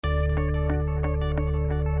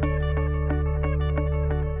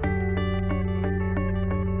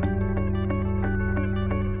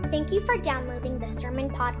Thank you for downloading the Sermon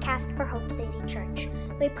Podcast for Hope City Church.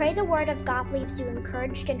 We pray the Word of God leaves you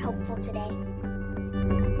encouraged and hopeful today.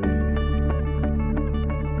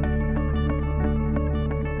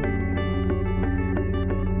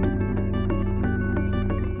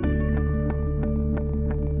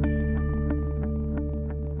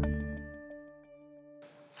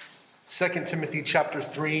 Second Timothy chapter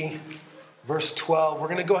 3, verse 12. We're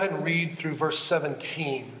going to go ahead and read through verse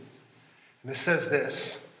 17. And it says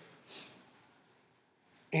this: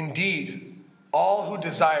 Indeed, all who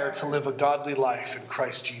desire to live a godly life in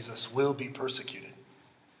Christ Jesus will be persecuted,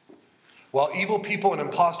 while evil people and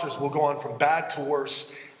impostors will go on from bad to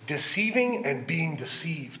worse, deceiving and being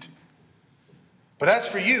deceived. But as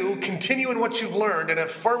for you, continue in what you've learned and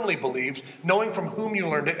have firmly believed, knowing from whom you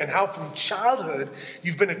learned it, and how from childhood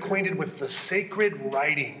you've been acquainted with the sacred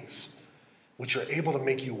writings, which are able to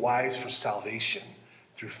make you wise for salvation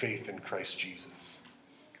through faith in Christ Jesus.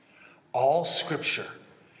 All Scripture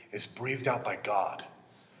is breathed out by God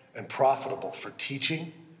and profitable for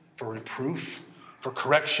teaching, for reproof, for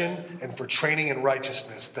correction, and for training in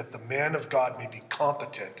righteousness, that the man of God may be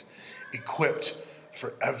competent, equipped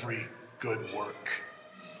for every good work.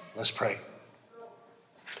 Let's pray.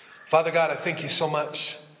 Father God, I thank you so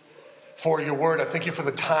much for your word. I thank you for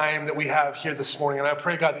the time that we have here this morning. And I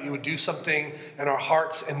pray, God, that you would do something in our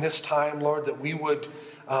hearts in this time, Lord, that we would,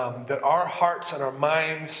 that our hearts and our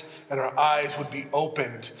minds and our eyes would be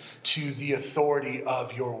opened to the authority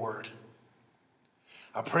of your word.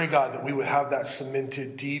 I pray, God, that we would have that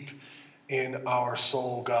cemented deep in our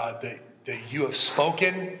soul, God, that you have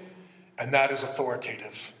spoken, and that is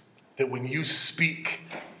authoritative. That when you speak,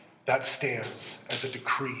 that stands as a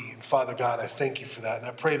decree. And Father God, I thank you for that. And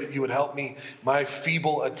I pray that you would help me, my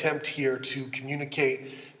feeble attempt here to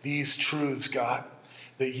communicate these truths, God,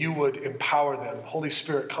 that you would empower them. Holy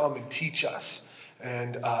Spirit, come and teach us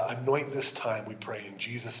and anoint this time, we pray in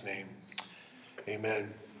Jesus' name.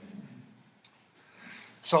 Amen.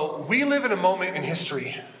 So we live in a moment in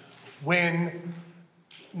history when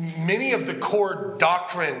many of the core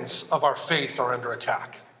doctrines of our faith are under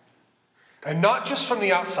attack. And not just from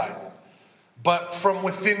the outside, but from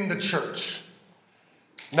within the church.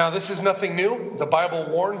 Now, this is nothing new. The Bible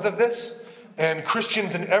warns of this. And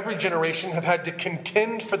Christians in every generation have had to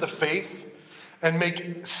contend for the faith and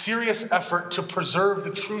make serious effort to preserve the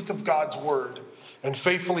truth of God's word and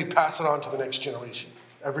faithfully pass it on to the next generation.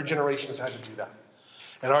 Every generation has had to do that.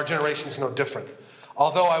 And our generation is no different.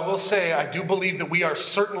 Although I will say, I do believe that we are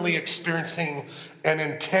certainly experiencing an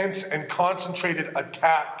intense and concentrated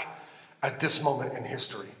attack at this moment in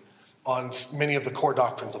history on many of the core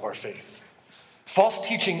doctrines of our faith. False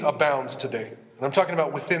teaching abounds today. And I'm talking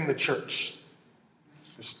about within the church.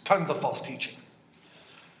 There's tons of false teaching.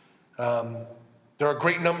 There are a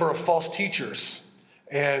great number of false teachers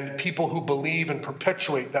and people who believe and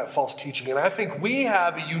perpetuate that false teaching. And I think we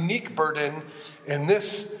have a unique burden in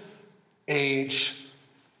this age,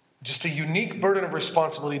 just a unique burden of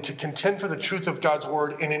responsibility to contend for the truth of God's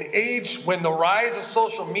word in an age when the rise of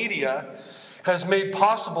social media has made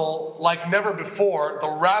possible, like never before,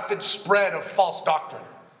 the rapid spread of false doctrine.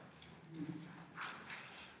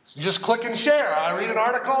 So you just click and share. I read an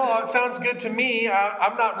article, it sounds good to me.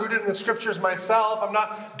 I'm not rooted in the scriptures myself. I'm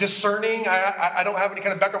not discerning. I don't have any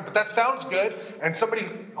kind of background, but that sounds good. And somebody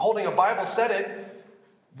holding a Bible said it,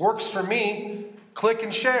 works for me. Click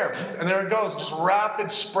and share. And there it goes. Just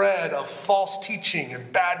rapid spread of false teaching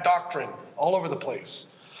and bad doctrine all over the place.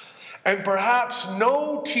 And perhaps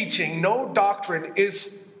no teaching, no doctrine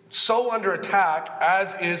is so under attack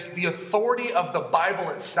as is the authority of the Bible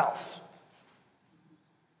itself.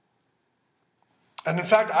 And in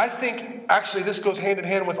fact, I think actually this goes hand in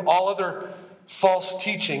hand with all other false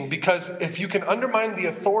teaching, because if you can undermine the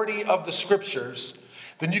authority of the scriptures,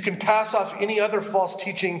 then you can pass off any other false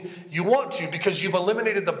teaching you want to, because you've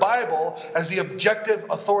eliminated the Bible as the objective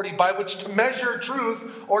authority by which to measure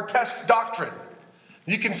truth or test doctrine.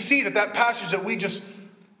 You can see that passage that we just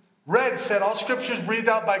read said all scripture is breathed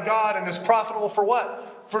out by God and is profitable for what?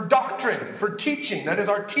 For doctrine, for teaching. That is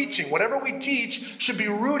our teaching. Whatever we teach should be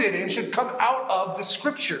rooted in, should come out of the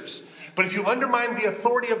scriptures. But if you undermine the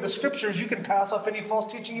authority of the scriptures, you can pass off any false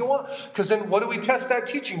teaching you want. Because then what do we test that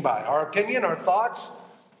teaching by? Our opinion, our thoughts?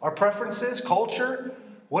 Our preferences, culture?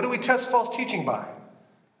 What do we test false teaching by?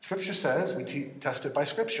 Scripture says we test it by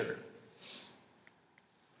Scripture.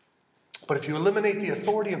 But if you eliminate the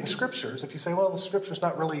authority of the Scriptures, if you say, well, the Scripture's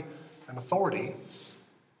not really an authority,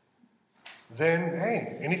 then,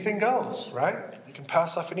 hey, anything goes, right? You can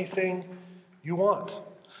pass off anything you want.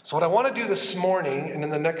 So what I want to do this morning and in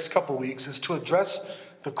the next couple weeks is to address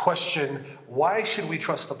the question, why should we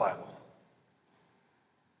trust the Bible?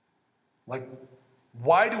 Like,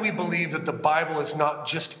 why do we believe that the Bible is not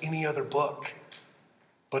just any other book,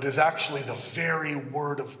 but is actually the very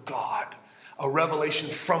Word of God, a revelation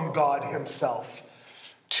from God himself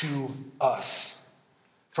to us?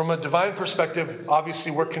 From a divine perspective, obviously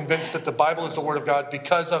we're convinced that the Bible is the Word of God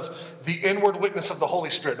because of the inward witness of the Holy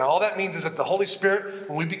Spirit. Now, all that means is that the Holy Spirit,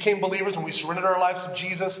 when we became believers, when we surrendered our lives to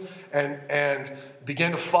Jesus and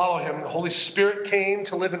began to follow him, the Holy Spirit came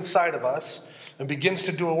to live inside of us and begins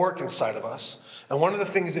to do a work inside of us. And one of the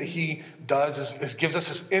things that he does is gives us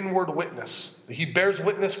this inward witness. He bears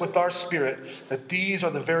witness with our spirit that these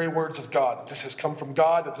are the very words of God, that this has come from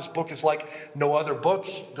God, that this book is like no other book.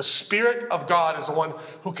 The Spirit of God is the one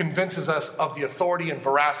who convinces us of the authority and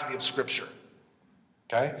veracity of Scripture.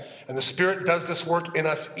 Okay? And the Spirit does this work in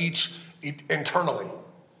us each internally.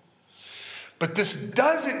 But this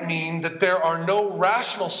doesn't mean that there are no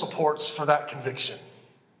rational supports for that conviction.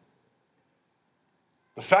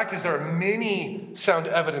 The fact is there are many sound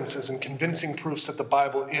evidences and convincing proofs that the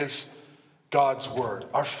Bible is God's word.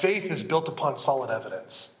 Our faith is built upon solid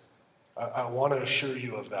evidence. I want to assure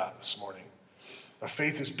you of that this morning. Our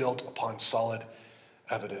faith is built upon solid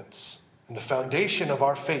evidence. And the foundation of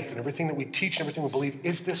our faith and everything that we teach and everything we believe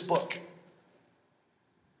is this book.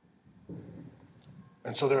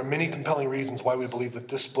 And so there are many compelling reasons why we believe that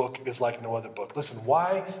this book is like no other book. Listen,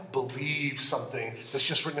 why believe something that's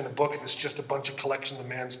just written in a book that's just a bunch of collections of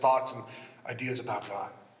man's thoughts and ideas about God?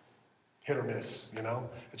 Hit or miss, you know?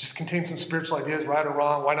 It just contains some spiritual ideas, right or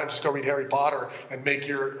wrong. Why not just go read Harry Potter and make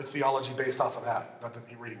your theology based off of that? Not that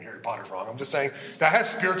reading Harry Potter is wrong. I'm just saying that has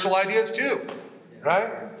spiritual ideas too,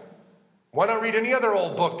 right? Why not read any other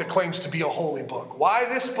old book that claims to be a holy book? Why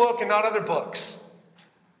this book and not other books?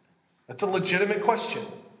 That's a legitimate question,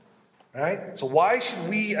 right? So why should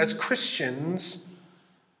we as Christians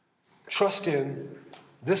trust in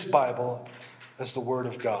this Bible as the Word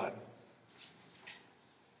of God?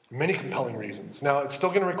 Many compelling reasons. Now, it's still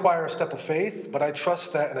going to require a step of faith, but I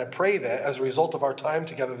trust that and I pray that as a result of our time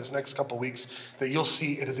together this next couple weeks, that you'll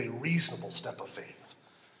see it is a reasonable step of faith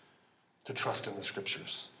to trust in the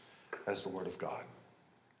Scriptures as the Word of God.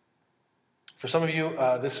 For some of you,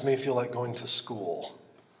 this may feel like going to school.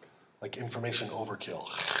 Like information overkill.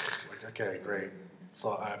 Like, okay, great.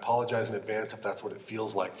 So I apologize in advance if that's what it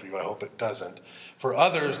feels like for you. I hope it doesn't. For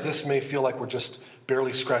others, this may feel like we're just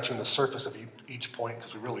barely scratching the surface of each point,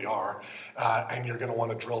 because we really are. And you're going to want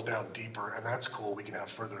to drill down deeper, and that's cool. We can have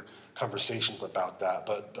further conversations about that.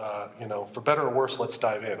 But, for better or worse, let's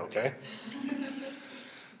dive in, okay?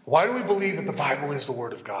 Why do we believe that the Bible is the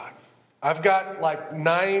Word of God? I've got like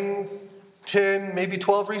 9, 10, maybe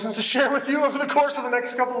 12 reasons to share with you over the course of the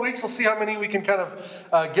next couple of weeks. We'll see how many we can kind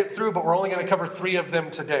of get through, but we're only going to cover 3 of them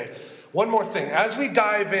today. One more thing. As we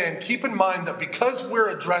dive in, keep in mind that because we're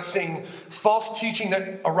addressing false teaching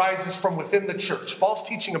that arises from within the church, false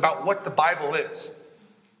teaching about what the Bible is,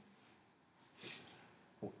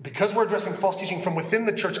 because we're addressing false teaching from within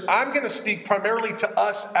the church, I'm going to speak primarily to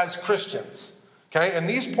us as Christians. Okay? And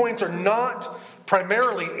these points are not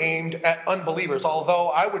primarily aimed at unbelievers, although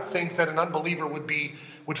I would think that an unbeliever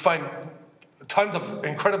would find tons of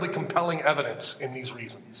incredibly compelling evidence in these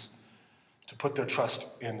reasons to put their trust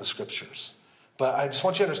in the Scriptures. But I just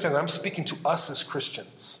want you to understand that I'm speaking to us as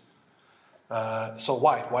Christians. So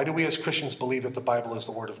why? Why do we as Christians believe that the Bible is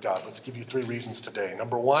the Word of God? Let's give you 3 reasons today.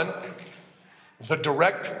 Number 1, the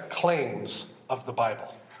direct claims of the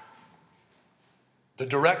Bible. The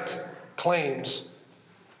direct claims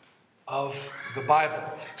of the Bible.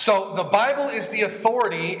 So the Bible is the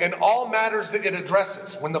authority in all matters that it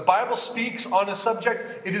addresses. When the Bible speaks on a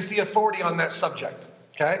subject, it is the authority on that subject.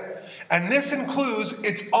 Okay? And this includes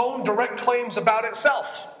its own direct claims about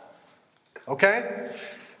itself. Okay?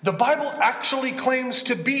 The Bible actually claims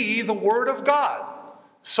to be the Word of God.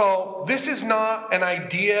 So this is not an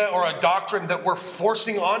idea or a doctrine that we're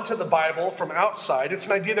forcing onto the Bible from outside. It's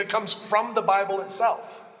an idea that comes from the Bible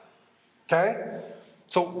itself. Okay?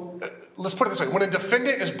 So let's put it this way. When a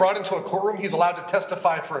defendant is brought into a courtroom, he's allowed to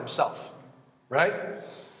testify for himself, right?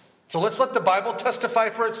 So let's let the Bible testify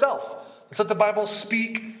for itself. Let's let the Bible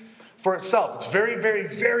speak for itself. It's very, very,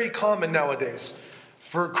 very common nowadays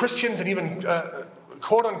for Christians and even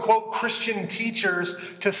quote-unquote Christian teachers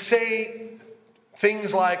to say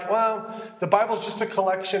things like, well, the Bible's just a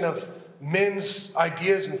collection of men's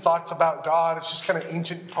ideas and thoughts about God. It's just kind of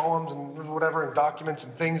ancient poems and whatever and documents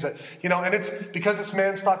and things that, and it's because it's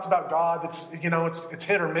man's thoughts about God. It's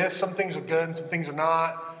hit or miss. Some things are good and some things are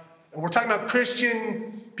not. And we're talking about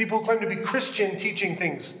Christian, people who claim to be Christian teaching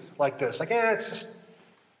things like this. Like, it's just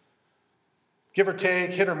give or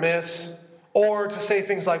take, hit or miss. Or to say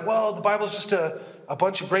things like, well, the Bible's just a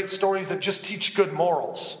bunch of great stories that just teach good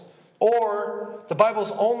morals. or the Bible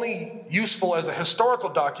is only useful as a historical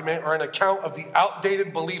document or an account of the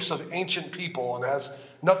outdated beliefs of ancient people and has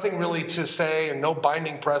nothing really to say and no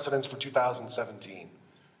binding precedents for 2017.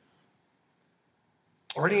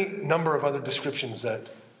 Or any number of other descriptions that,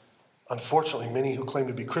 unfortunately, many who claim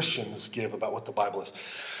to be Christians give about what the Bible is.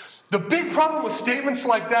 The big problem with statements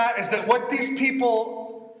like that is that what these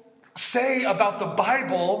people say about the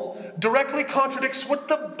Bible directly contradicts what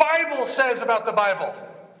the Bible says about the Bible.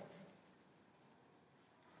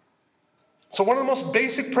 So one of the most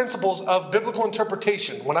basic principles of biblical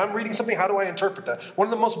interpretation, when I'm reading something, how do I interpret that? One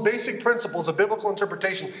of the most basic principles of biblical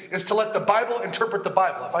interpretation is to let the Bible interpret the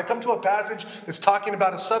Bible. If I come to a passage that's talking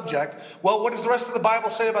about a subject, well, what does the rest of the Bible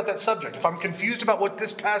say about that subject? If I'm confused about what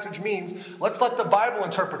this passage means, let's let the Bible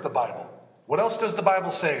interpret the Bible. What else does the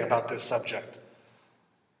Bible say about this subject?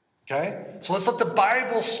 Okay? So let's let the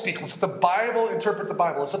Bible speak. Let's let the Bible interpret the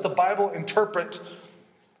Bible. Let's let the Bible interpret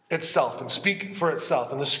itself and speak for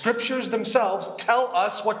itself. And the scriptures themselves tell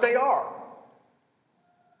us what they are.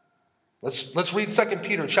 Let's read 2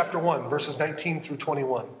 Peter chapter 1, verses 19 through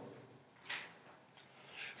 21. It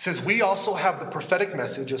says, "We also have the prophetic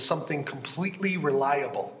message as something completely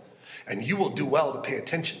reliable, and you will do well to pay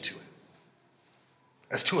attention to it,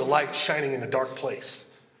 as to a light shining in a dark place,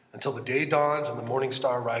 until the day dawns and the morning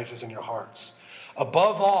star rises in your hearts.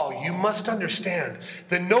 Above all, you must understand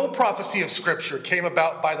that no prophecy of Scripture came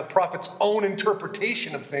about by the prophet's own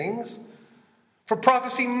interpretation of things. For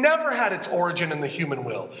prophecy never had its origin in the human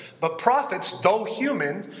will, but prophets, though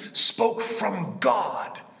human, spoke from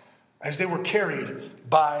God as they were carried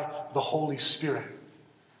by the Holy Spirit."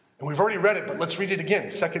 And we've already read it, but let's read it again.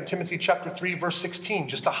 2 Timothy chapter 3, verse 16,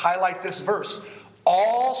 just to highlight this verse.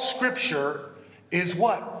 All Scripture is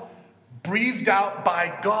what? Breathed out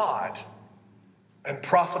by God and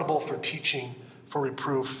profitable for teaching, for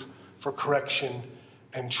reproof, for correction,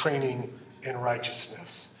 and training in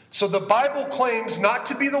righteousness. So the Bible claims not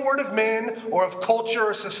to be the word of men or of culture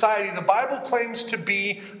or society. The Bible claims to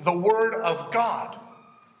be the word of God.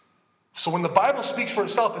 So when the Bible speaks for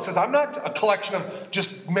itself, it says, I'm not a collection of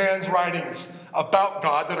just man's writings about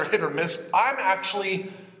God that are hit or miss. I'm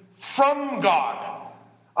actually from God.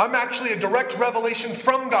 I'm actually a direct revelation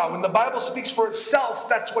from God. When the Bible speaks for itself,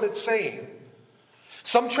 that's what it's saying.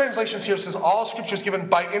 Some translations here says all Scripture is given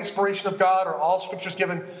by inspiration of God, or all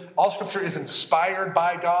Scripture is inspired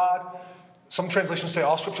by God. Some translations say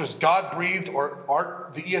all Scripture is God-breathed, or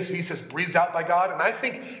the ESV says breathed out by God. And I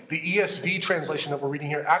think the ESV translation that we're reading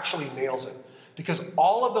here actually nails it. Because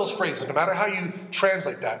all of those phrases, no matter how you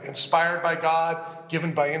translate that, inspired by God,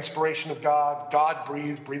 given by inspiration of God,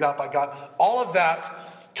 God-breathed, breathed out by God, all of that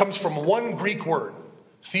comes from one Greek word,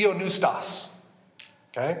 theopneustos.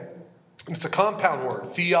 Okay? It's a compound word,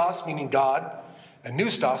 theos meaning God, and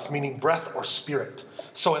pneustos meaning breath or spirit.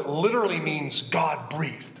 So it literally means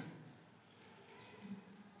God-breathed.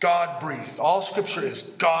 God-breathed. All Scripture is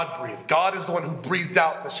God-breathed. God is the one who breathed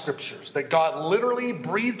out the Scriptures. That God literally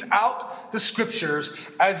breathed out the Scriptures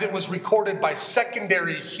as it was recorded by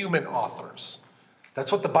secondary human authors.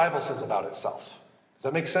 That's what the Bible says about itself. Does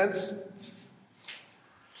that make sense?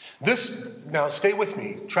 Now stay with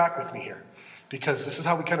me, track with me here. Because this is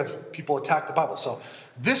how people attack the Bible. So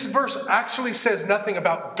this verse actually says nothing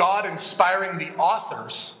about God inspiring the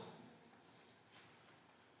authors.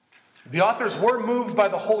 The authors were moved by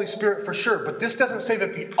the Holy Spirit for sure, but this doesn't say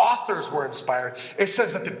that the authors were inspired. It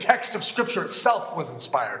says that the text of Scripture itself was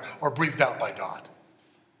inspired or breathed out by God.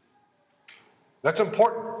 That's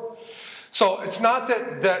important. So it's not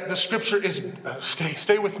that the Scripture is,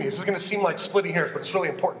 stay with me. This is going to seem like splitting hairs, but it's really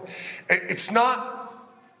important. It's not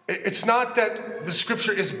that the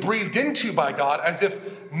Scripture is breathed into by God as if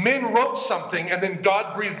men wrote something and then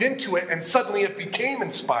God breathed into it and suddenly it became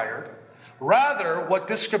inspired. Rather, what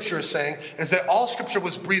this Scripture is saying is that all Scripture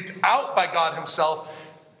was breathed out by God Himself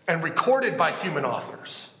and recorded by human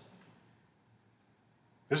authors.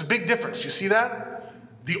 There's a big difference. Do you see that?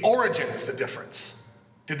 The origin is the difference.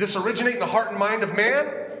 Did this originate in the heart and mind of man?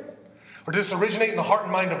 Or did this originate in the heart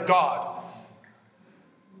and mind of God?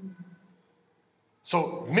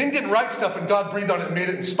 So men didn't write stuff and God breathed on it and made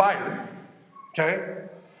it inspired. Okay?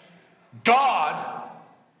 God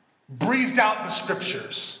breathed out the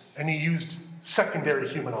Scriptures and He used secondary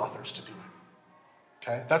human authors to do it.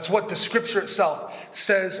 Okay? That's what the Scripture itself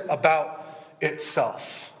says about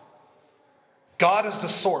itself. God is the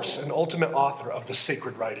source and ultimate author of the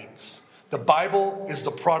sacred writings. The Bible is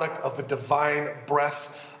the product of the divine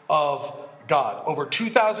breath of God. Over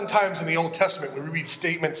 2,000 times in the Old Testament, we read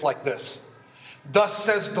statements like this. Thus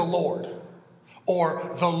says the Lord,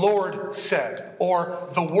 or the Lord said, or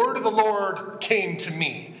the word of the Lord came to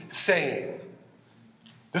me, saying.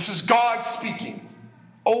 This is God speaking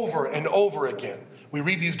over and over again. We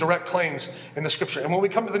read these direct claims in the scripture. And when we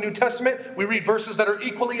come to the New Testament, we read verses that are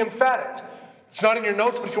equally emphatic. It's not in your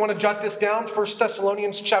notes, but if you want to jot this down, 1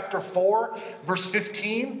 Thessalonians chapter 4, verse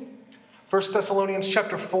 15. 1 Thessalonians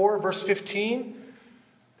chapter 4, verse 15.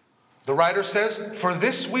 The writer says, "For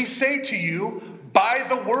this we say to you by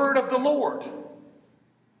the word of the Lord."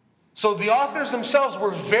 So the authors themselves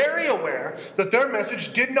were very aware that their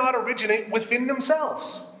message did not originate within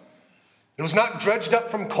themselves. It was not dredged up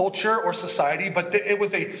from culture or society, but it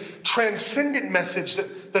was a transcendent message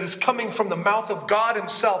that is coming from the mouth of God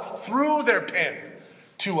himself through their pen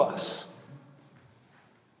to us.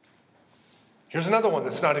 Here's another one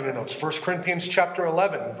that's not in your notes. 1 Corinthians chapter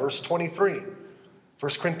 11, verse 23.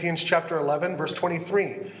 1 Corinthians chapter 11, verse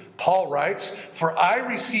 23. Paul writes, "For I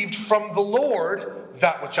received from the Lord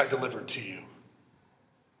that which I delivered to you."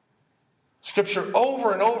 Scripture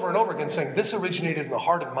over and over and over again saying this originated in the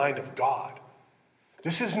heart and mind of God.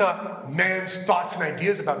 This is not man's thoughts and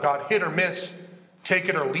ideas about God, hit or miss, take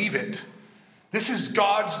it or leave it. This is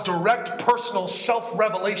God's direct personal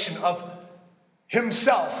self-revelation of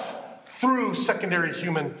himself through secondary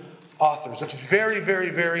human authors. That's very, very,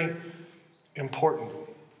 very important.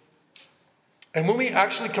 And when we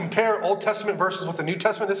actually compare Old Testament verses with the New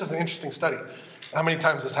Testament, this is an interesting study. How many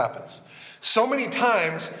times this happens? So many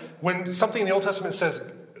times when something in the Old Testament says,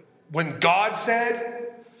 when God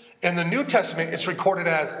said, in the New Testament it's recorded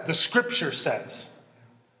as the Scripture says.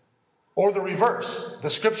 Or the reverse. The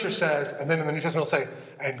Scripture says, and then in the New Testament it'll say,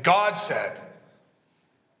 and God said.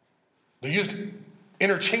 They're used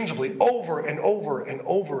interchangeably over and over and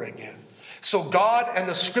over again. So God and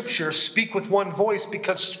the Scripture speak with one voice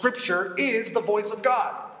because Scripture is the voice of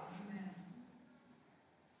God.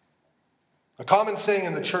 A common saying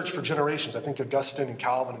in the church for generations, I think Augustine and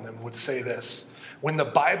Calvin and them would say this: when the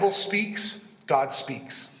Bible speaks, God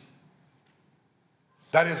speaks.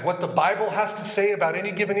 That is, what the Bible has to say about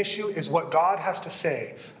any given issue is what God has to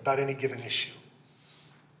say about any given issue.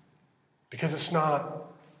 Because it's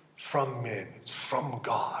not from men, it's from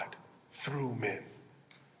God through men.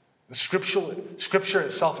 The scripture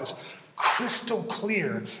itself is crystal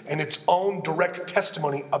clear in its own direct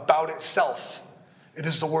testimony about itself. It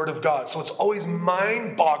is the word of God. So it's always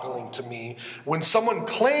mind-boggling to me when someone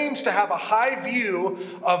claims to have a high view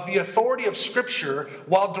of the authority of Scripture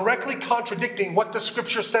while directly contradicting what the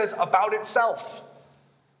Scripture says about itself.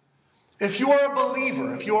 If you are a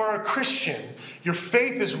believer, if you are a Christian, your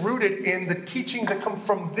faith is rooted in the teachings that come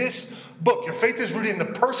from this book. Your faith is rooted in the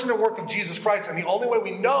person and work of Jesus Christ. And the only way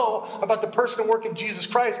we know about the person and work of Jesus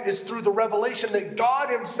Christ is through the revelation that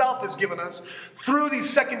God himself has given us through these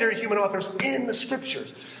secondary human authors in the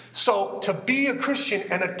Scriptures. So to be a Christian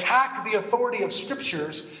and attack the authority of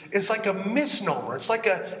Scriptures is like a misnomer. It's like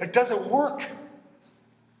it doesn't work.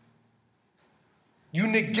 You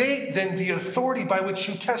negate then the authority by which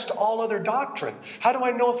you test all other doctrine. How do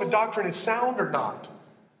I know if a doctrine is sound or not?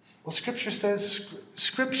 Well, Scripture says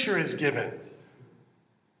Scripture is given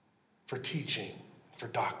for teaching, for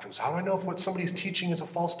doctrines. How do I know if what somebody's teaching is a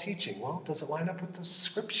false teaching? Well, does it line up with the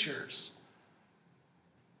Scriptures?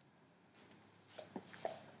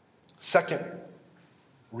 Second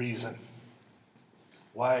reason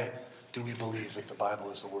why do we believe that the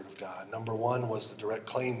Bible is the Word of God? Number one was the direct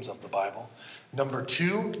claims of the Bible. Number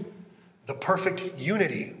two, the perfect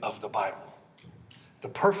unity of the Bible. The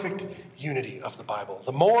perfect unity of the Bible.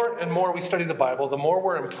 The more and more we study the Bible, the more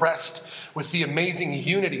we're impressed with the amazing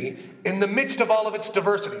unity in the midst of all of its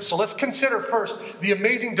diversity. So let's consider first the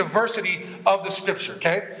amazing diversity of the Scripture,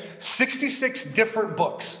 okay? 66 different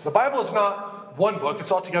books. The Bible is not one book.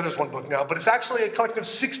 It's all together as one book now, but it's actually a collection of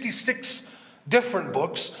 66 different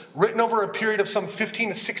books written over a period of some 15 to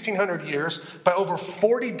 1600 years by over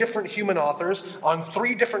 40 different human authors on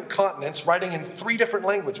 3 different continents, writing in 3 different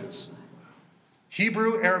languages: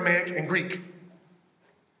 Hebrew, Aramaic, and Greek.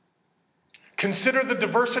 Consider the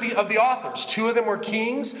diversity of the authors. 2 of them were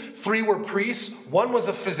kings, 3 were priests, 1 was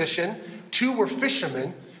a physician, 2 were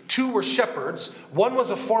fishermen, 2 were shepherds, 1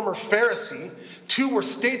 was a former Pharisee, 2 were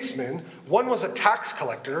statesmen, 1 was a tax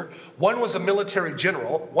collector, 1 was a military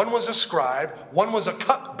general, 1 was a scribe, 1 was a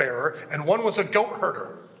cupbearer, and 1 was a goat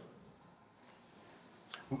herder.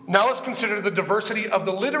 Now let's consider the diversity of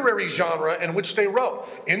the literary genre in which they wrote.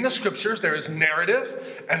 In the Scriptures, there is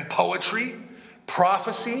narrative and poetry,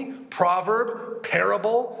 prophecy, proverb,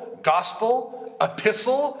 parable, gospel,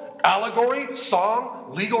 epistle, allegory,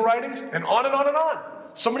 song, legal writings, and on and on and on.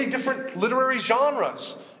 So many different literary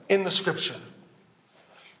genres in the Scripture.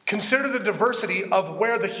 Consider the diversity of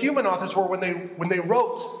where the human authors were when they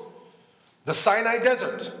wrote. The Sinai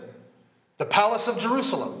Desert, the Palace of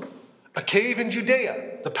Jerusalem, A cave in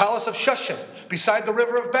Judea, the palace of Shushan, beside the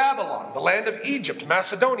river of Babylon, the land of Egypt,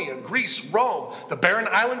 Macedonia, Greece, Rome, the barren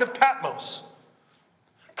island of Patmos.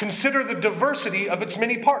 Consider the diversity of its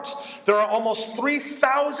many parts. There are almost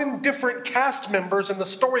 3,000 different cast members in the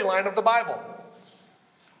storyline of the Bible,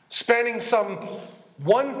 spanning some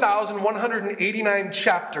 1,189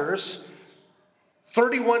 chapters,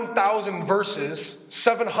 31,000 verses,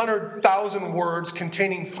 700,000 words,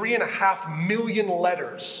 containing 3.5 million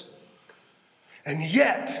letters. And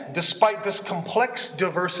yet, despite this complex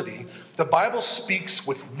diversity, the Bible speaks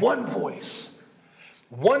with one voice,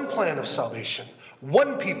 one plan of salvation,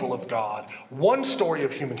 one people of God, one story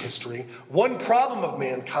of human history, one problem of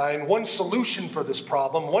mankind, one solution for this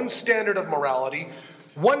problem, one standard of morality,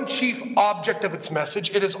 one chief object of its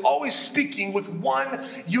message. It is always speaking with one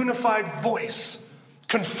unified voice,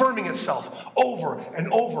 confirming itself over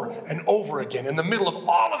and over and over again in the middle of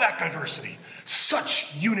all of that diversity.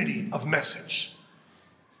 Such unity of message.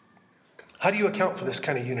 How do you account for this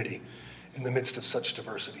kind of unity in the midst of such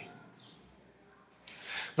diversity?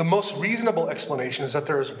 The most reasonable explanation is that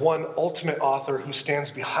there is one ultimate author who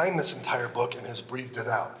stands behind this entire book and has breathed it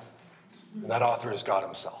out. And that author is God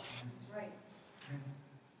himself. That's right.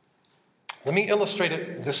 Let me illustrate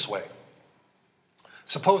it this way.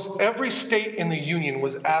 Suppose every state in the Union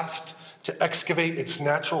was asked to excavate its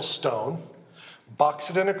natural stone, box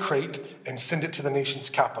it in a crate, and send it to the nation's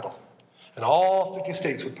capital. And all 50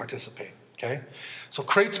 states would participate. Okay? So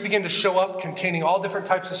crates begin to show up containing all different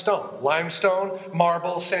types of stone. Limestone,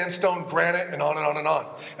 marble, sandstone, granite, and on and on and on.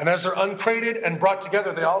 And as they're uncrated and brought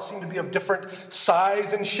together, they all seem to be of different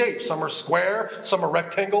size and shape. Some are square, some are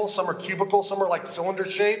rectangle, some are cubical, some are like cylinder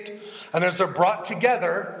shaped. And as they're brought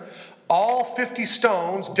together, all 50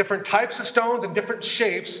 stones, different types of stones and different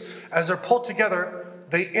shapes, as they're pulled together,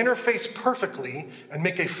 they interface perfectly and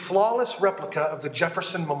make a flawless replica of the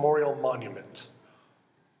Jefferson Memorial Monument.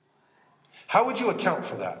 How would you account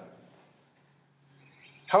for that?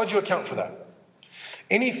 How would you account for that?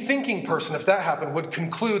 Any thinking person, if that happened, would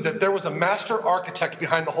conclude that there was a master architect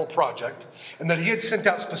behind the whole project and that he had sent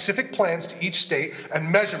out specific plans to each state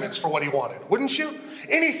and measurements for what he wanted. Wouldn't you?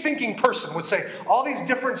 Any thinking person would say, all these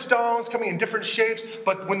different stones coming in different shapes,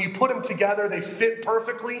 but when you put them together, they fit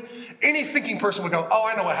perfectly. Any thinking person would go, oh,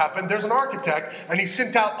 I know what happened. There's an architect, and he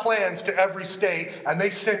sent out plans to every state, and they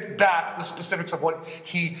sent back the specifics of what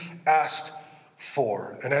he asked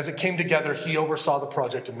for. And as it came together, he oversaw the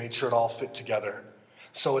project and made sure it all fit together.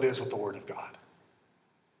 So it is with the Word of God.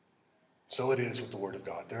 So it is with the Word of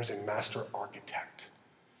God. There is a master architect.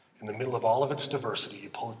 In the middle of all of its diversity, you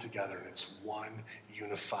pull it together and it's one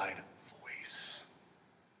unified voice.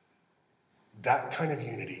 That kind of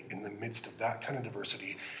unity in the midst of that kind of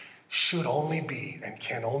diversity should only be and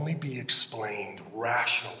can only be explained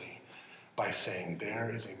rationally by saying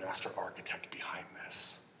there is a master architect behind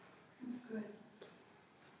this. That's good.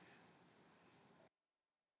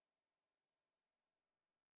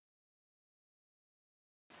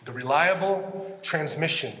 The reliable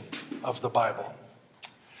transmission of the Bible.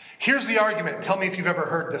 Here's the argument. Tell me if you've ever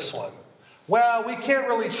heard this one. Well, we can't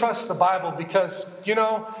really trust the Bible because,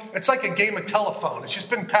 it's like a game of telephone. It's just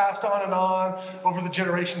been passed on and on over the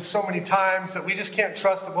generations so many times that we just can't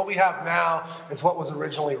trust that what we have now is what was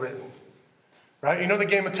originally written. Right? You know the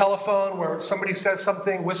game of telephone where somebody says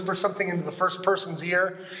something, whispers something into the first person's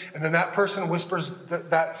ear, and then that person whispers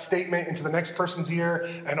that statement into the next person's ear,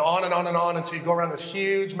 and on and on and on until you go around this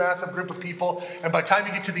huge, massive group of people, and by the time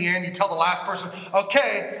you get to the end, you tell the last person,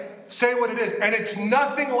 okay, say what it is. And it's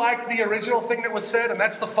nothing like the original thing that was said, and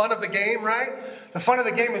that's the fun of the game, right? The fun of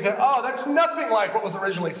the game is that, that's nothing like what was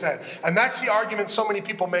originally said. And that's the argument so many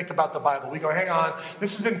people make about the Bible. We go, hang on,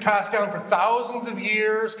 this has been passed down for thousands of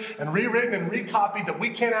years and rewritten and recopied that we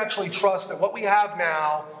can't actually trust that what we have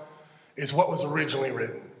now is what was originally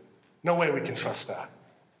written. No way we can trust that.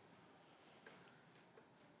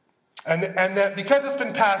 And that because it's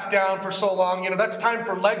been passed down for so long, that's time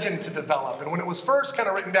for legend to develop. And when it was first kind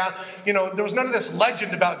of written down, there was none of this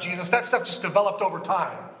legend about Jesus. That stuff just developed over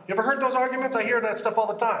time. You ever heard those arguments? I hear that stuff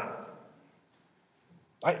all the time.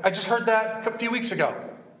 I just heard that a few weeks ago.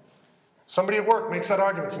 Somebody at work makes that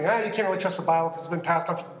argument to me. You can't really trust the Bible because it's been passed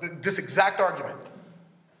on. This exact argument.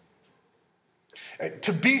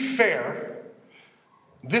 To be fair,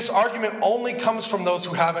 this argument only comes from those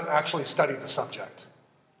who haven't actually studied the subject.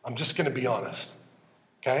 I'm just going to be honest,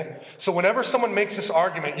 okay? So whenever someone makes this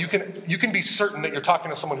argument, you can be certain that you're talking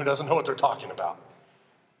to someone who doesn't know what they're talking about.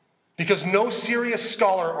 Because no serious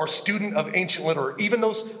scholar or student of ancient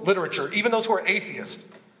literature, even those who are atheists,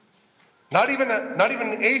 Not even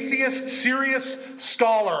an atheist, serious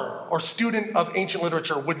scholar or student of ancient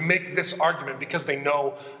literature would make this argument because they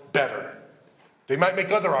know better. They might make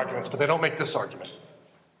other arguments, but they don't make this argument.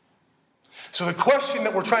 So the question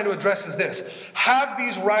that we're trying to address is this: have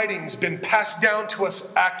these writings been passed down to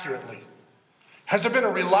us accurately? Has there been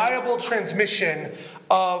a reliable transmission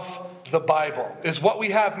of the Bible? Is what we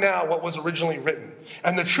have now what was originally written?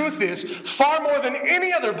 And the truth is, far more than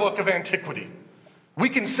any other book of antiquity, we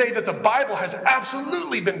can say that the Bible has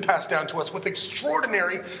absolutely been passed down to us with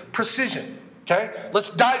extraordinary precision. Okay? Let's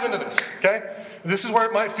dive into this. Okay? This is where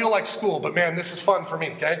it might feel like school, but man, this is fun for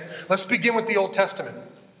me. Okay? Let's begin with the Old Testament.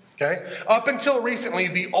 Okay? Up until recently,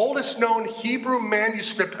 the oldest known Hebrew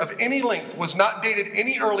manuscript of any length was not dated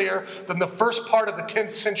any earlier than the first part of the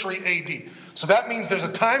 10th century AD. So that means there's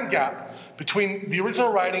a time gap between the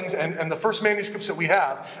original writings and the first manuscripts that we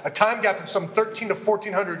have, a time gap of some 13 to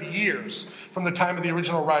 1400 years from the time of the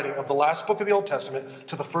original writing of the last book of the Old Testament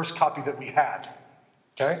to the first copy that we had.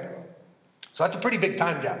 Okay? So that's a pretty big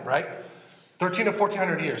time gap, right? 13 to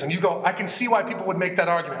 1400 years. And you go, I can see why people would make that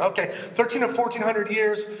argument. Okay, 13 to 1400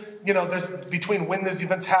 years, there's between when these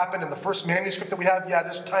events happened and the first manuscript that we have,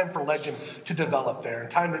 there's time for legend to develop there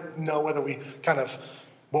and time to know whether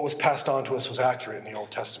what was passed on to us was accurate in the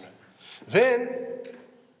Old Testament. Then,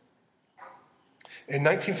 in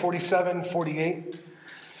 1947-48,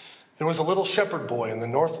 there was a little shepherd boy in the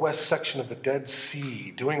northwest section of the Dead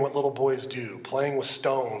Sea doing what little boys do, playing with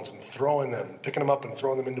stones and picking them up and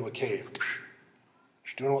throwing them into a cave.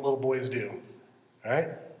 Just doing what little boys do, all right?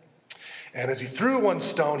 And as he threw one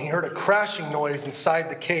stone, he heard a crashing noise inside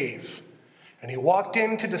the cave. And he walked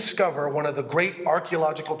in to discover one of the great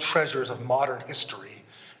archaeological treasures of modern history,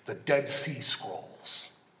 the Dead Sea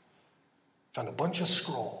Scrolls. Found a bunch of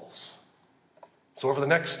scrolls. So over the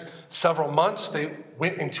next several months, they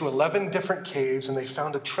went into 11 different caves and they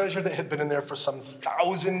found a treasure that had been in there for some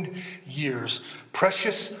 1,000 years.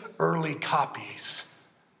 Precious early copies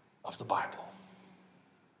of the Bible.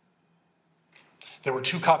 There were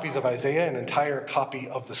 2 copies of Isaiah, an entire copy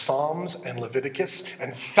of the Psalms and Leviticus,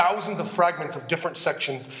 and thousands of fragments of different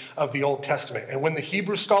sections of the Old Testament. And when the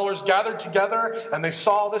Hebrew scholars gathered together and they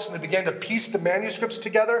saw this and they began to piece the manuscripts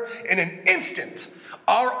together, in an instant,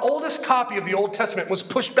 our oldest copy of the Old Testament was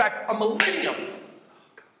pushed back a millennium,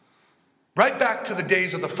 right back to the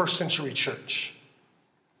days of the first century church.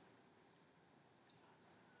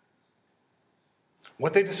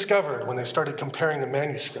 What they discovered when they started comparing the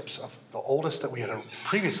manuscripts of the oldest that we had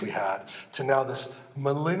previously had to now this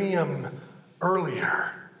millennium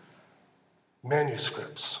earlier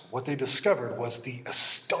manuscripts, what they discovered was the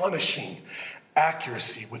astonishing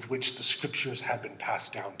accuracy with which the scriptures had been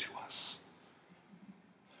passed down to us.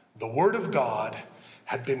 The word of God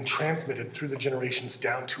had been transmitted through the generations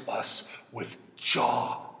down to us with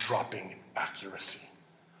jaw-dropping accuracy,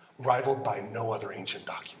 rivaled by no other ancient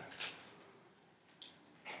document.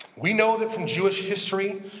 We know that from Jewish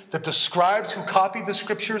history that the scribes who copied the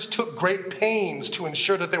scriptures took great pains to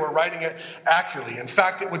ensure that they were writing it accurately. In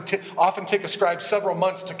fact, it would often take a scribe several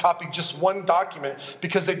months to copy just one document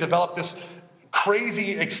because they developed this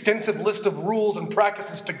crazy, extensive list of rules and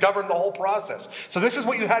practices to govern the whole process. So this is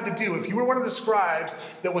what you had to do. If you were one of the scribes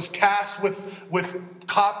that was tasked with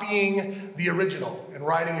copying the original and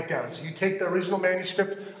writing it down. So you take the original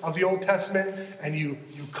manuscript of the Old Testament and you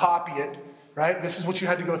copy it. Right? This is what you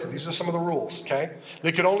had to go through. These are some of the rules, okay?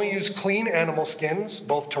 They could only use clean animal skins,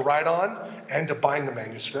 both to write on and to bind the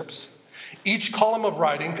manuscripts. Each column of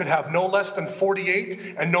writing could have no less than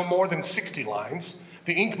 48 and no more than 60 lines.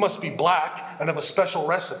 The ink must be black and of a special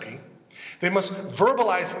recipe. They must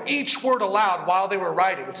verbalize each word aloud while they were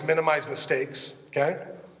writing to minimize mistakes, okay?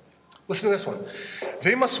 Listen to this one.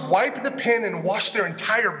 They must wipe the pen and wash their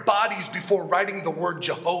entire bodies before writing the word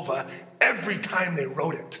Jehovah every time they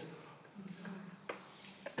wrote it.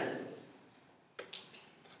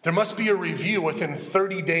 There must be a review within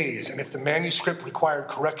 30 days, and if the manuscript required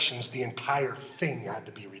corrections, the entire thing had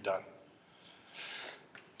to be redone.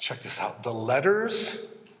 Check this out. The letters,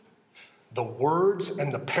 the words,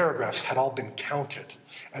 and the paragraphs had all been counted,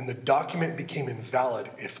 and the document became invalid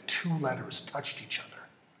if 2 letters touched each other.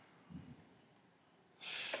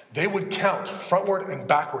 They would count frontward and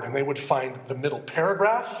backward, and they would find the middle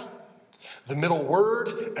paragraph, the middle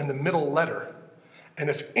word, and the middle letter. And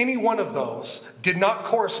if any one of those did not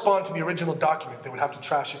correspond to the original document, they would have to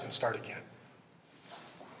trash it and start again.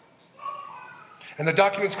 And the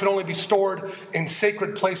documents could only be stored in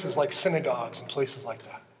sacred places like synagogues and places like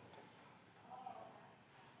that.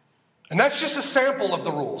 And that's just a sample of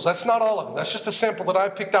the rules. That's not all of them. That's just a sample that I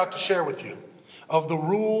picked out to share with you of the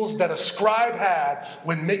rules that a scribe had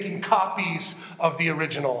when making copies of the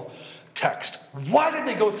original text. Why did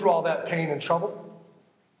they go through all that pain and trouble?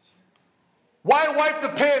 Why wipe the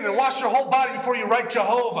pen and wash your whole body before you write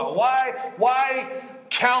Jehovah? Why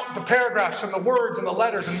count the paragraphs and the words and the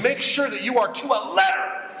letters and make sure that you are to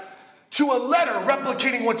a letter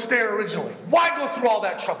replicating what's there originally? Why go through all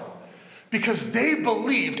that trouble? Because they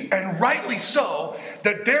believed, and rightly so,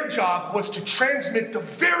 that their job was to transmit the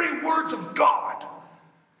very words of God.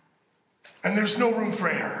 And there's no room for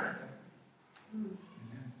error.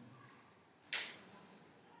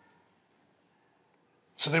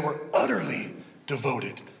 So they were utterly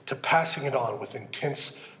devoted to passing it on with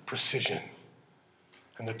intense precision.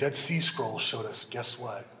 And the Dead Sea Scrolls showed us, guess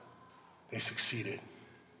what? They succeeded.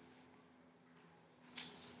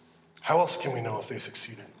 How else can we know if they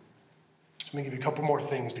succeeded? Let me give you a couple more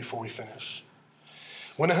things before we finish.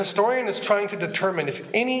 When a historian is trying to determine if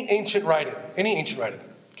any ancient writing,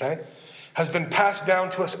 okay, has been passed down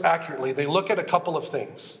to us accurately, they look at a couple of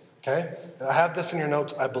things, okay? I have this in your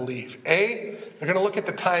notes, I believe. A, they're going to look at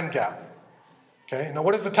the time gap, okay? Now,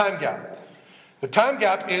 what is the time gap? The time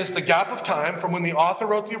gap is the gap of time from when the author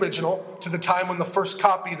wrote the original to the time when the first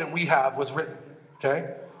copy that we have was written,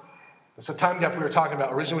 okay? It's the time gap we were talking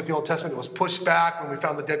about originally with the Old Testament that was pushed back when we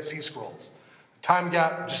found the Dead Sea Scrolls. The time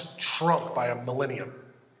gap just shrunk by a millennium,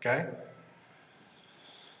 okay?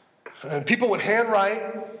 And people would handwrite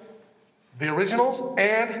the originals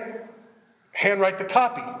and handwrite the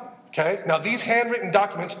copy, okay? Now, these handwritten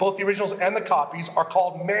documents, both the originals and the copies, are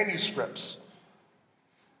called manuscripts.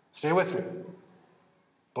 Stay with me.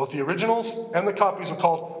 Both the originals and the copies are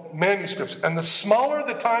called manuscripts. And the smaller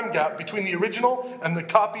the time gap between the original and the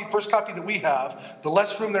copy, first copy that we have, the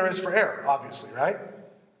less room there is for error, obviously, right?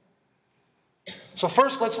 So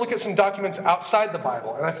first, let's look at some documents outside the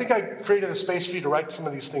Bible. And I think I created a space for you to write some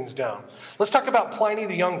of these things down. Let's talk about Pliny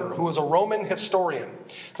the Younger, who was a Roman historian.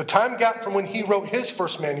 The time gap from when he wrote his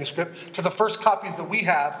first manuscript to the first copies that we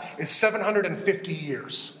have is 750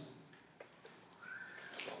 years.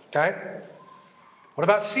 Okay? What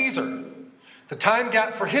about Caesar? The time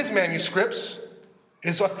gap for his manuscripts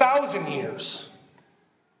is 1,000 years.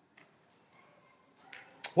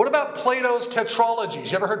 What about Plato's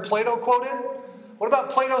tetralogies? You ever heard Plato quoted? What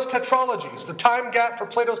about Plato's tetralogies? The time gap for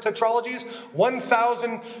Plato's tetralogies,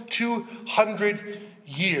 1,200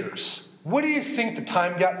 years. What do you think the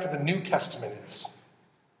time gap for the New Testament is?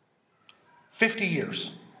 50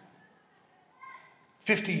 years.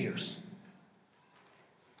 50 years.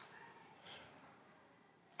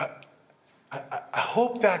 I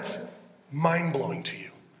hope that's mind-blowing to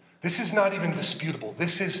you. This is not even disputable.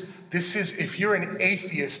 This is, if you're an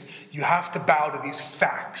atheist, you have to bow to these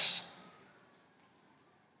facts.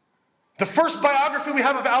 The first biography we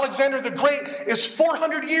have of Alexander the Great is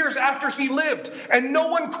 400 years after he lived, and no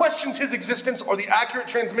one questions his existence or the accurate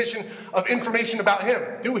transmission of information about him,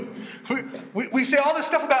 do we? We say all this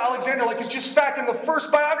stuff about Alexander like it's just fact, and the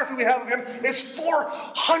first biography we have of him is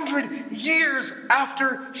 400 years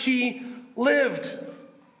after he lived.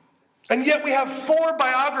 And yet we have 4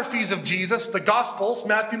 biographies of Jesus, the Gospels,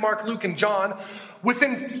 Matthew, Mark, Luke, and John,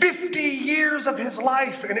 within 50 years of his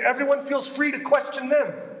life, and everyone feels free to question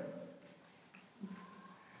them.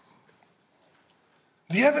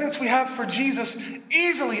 The evidence we have for Jesus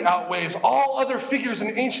easily outweighs all other figures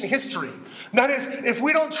in ancient history. That is, if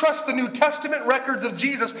we don't trust the New Testament records of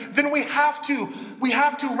Jesus, then we have to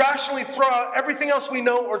rationally throw out everything else we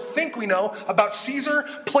know or think we know about Caesar,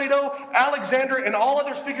 Plato, Alexander, and all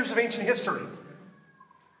other figures of ancient history.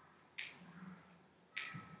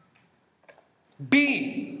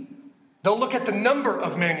 B, they'll look at the number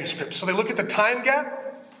of manuscripts. So they look at the time gap,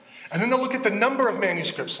 and then they'll look at the number of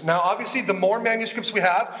manuscripts. Now, obviously, the more manuscripts we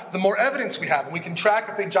have, the more evidence we have. And we can track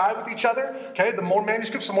if they jive with each other. Okay, the more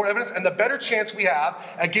manuscripts, the more evidence, and the better chance we have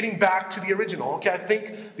at getting back to the original. Okay, I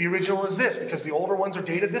think the original is this, because the older ones are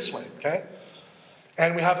dated this way. Okay?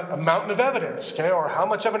 And we have a mountain of evidence. Okay, or how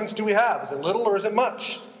much evidence do we have? Is it little or is it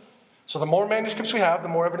much? So the more manuscripts we have, the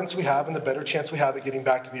more evidence we have, and the better chance we have at getting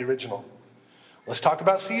back to the original. Let's talk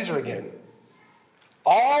about Caesar again.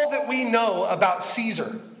 All that we know about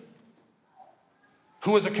Caesar,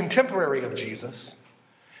 who was a contemporary of Jesus,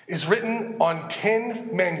 is written on 10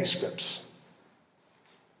 manuscripts.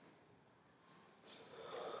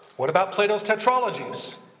 What about Plato's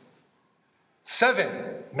tetralogies?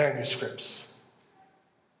 7 manuscripts.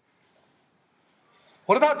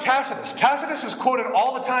 What about Tacitus? Tacitus is quoted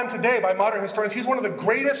all the time today by modern historians. He's one of the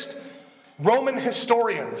greatest Roman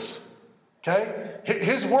historians. Okay?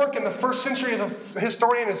 His work in the first century as a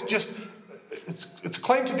historian is just, it's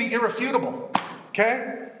claimed to be irrefutable.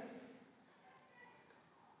 Okay?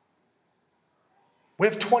 We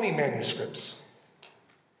have 20 manuscripts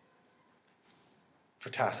for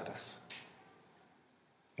Tacitus.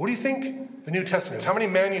 What do you think the New Testament is? How many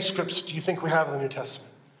manuscripts do you think we have in the New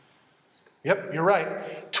Testament? Yep, you're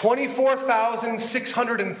right.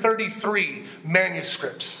 24,633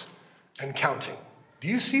 manuscripts and counting. Do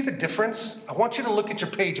you see the difference? I want you to look at your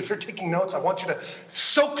page. If you're taking notes, I want you to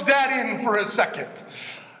soak that in for a second.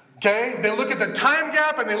 Okay? They look at the time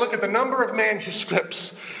gap and they look at the number of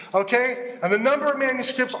manuscripts. Okay? And the number of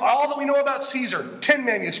manuscripts, all that we know about Caesar, 10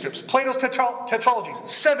 manuscripts. Plato's tetralogies,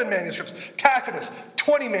 7 manuscripts. Tacitus,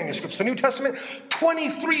 20 manuscripts. The New Testament,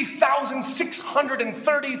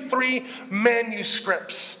 23,633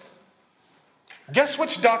 manuscripts. Guess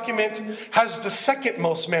which document has the second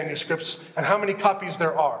most manuscripts and how many copies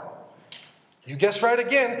there are? You guessed right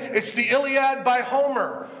again. It's the Iliad by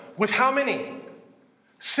Homer. With how many?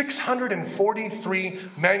 643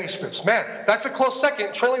 manuscripts. Man, that's a close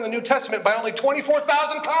second, trailing the New Testament by only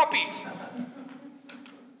 24,000 copies.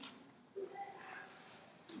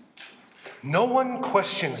 No one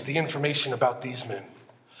questions the information about these men,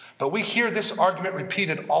 but we hear this argument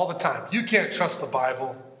repeated all the time. You can't trust the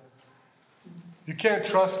Bible. You can't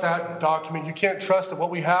trust that document. You can't trust that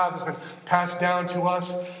what we have has been passed down to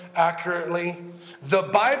us accurately. The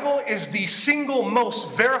Bible is the single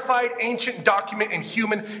most verified ancient document in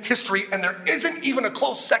human history, and there isn't even a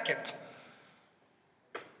close second.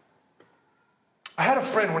 I had a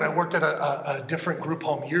friend when I worked at a different group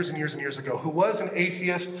home years and years and years ago who was an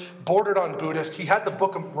atheist, bordered on Buddhist. He had the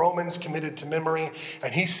book of Romans committed to memory,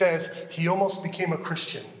 and he says he almost became a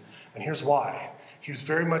Christian. And here's why. He was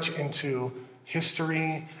very much into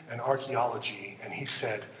history and archaeology, and he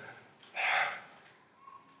said,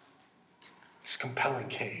 it's a compelling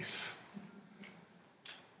case.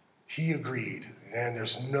 He agreed, and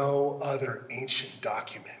there's no other ancient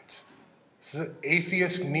document. This is an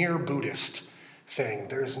atheist, near-Buddhist, saying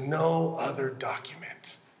there is no other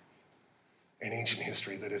document in ancient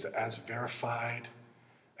history that is as verified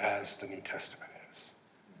as the New Testament is.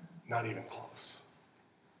 Not even close.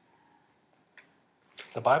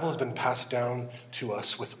 The Bible has been passed down to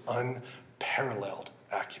us with unparalleled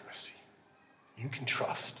accuracy. You can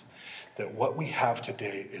trust that what we have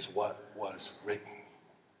today is what was written.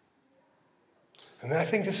 And I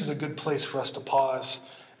think this is a good place for us to pause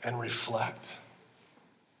and reflect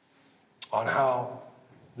on how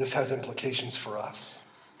this has implications for us.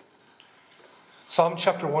 Psalm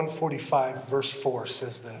chapter 145, verse 4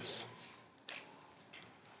 says this: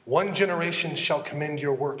 "One generation shall commend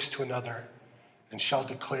your works to another and shall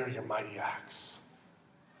declare your mighty acts."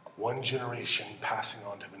 One generation passing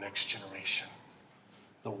on to the next generation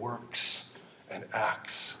the works and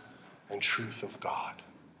acts and truth of God.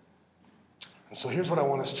 And so here's what I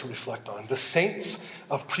want us to reflect on. The saints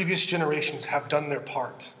of previous generations have done their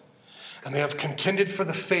part, and they have contended for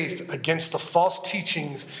the faith against the false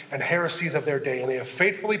teachings and heresies of their day, and they have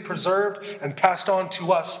faithfully preserved and passed on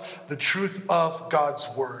to us the truth of God's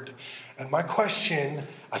word. And my question,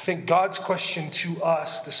 I think God's question to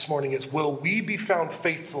us this morning is, will we be found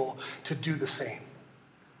faithful to do the same?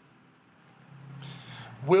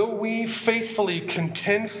 Will we faithfully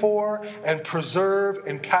contend for and preserve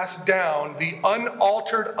and pass down the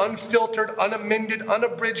unaltered, unfiltered, unamended,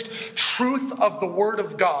 unabridged truth of the Word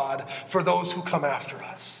of God for those who come after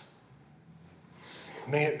us?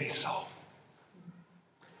 May it be so.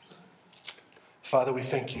 Father, we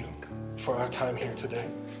thank you for our time here today.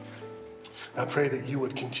 I pray that you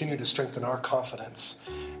would continue to strengthen our confidence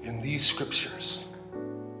in these scriptures,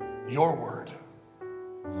 your word.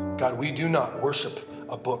 God, we do not worship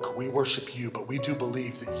a book, we worship you, but we do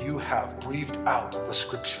believe that you have breathed out the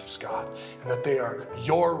scriptures, God, and that they are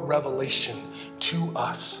your revelation to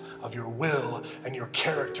us of your will and your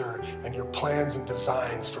character and your plans and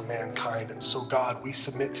designs for mankind. And so, God, we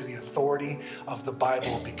submit to the authority of the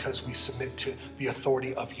Bible because we submit to the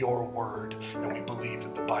authority of your word, and we believe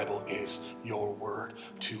that the Bible is your word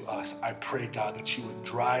to us. I pray, God, that you would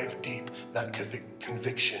drive deep that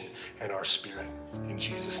conviction in our spirit. In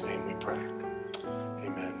Jesus' name we pray.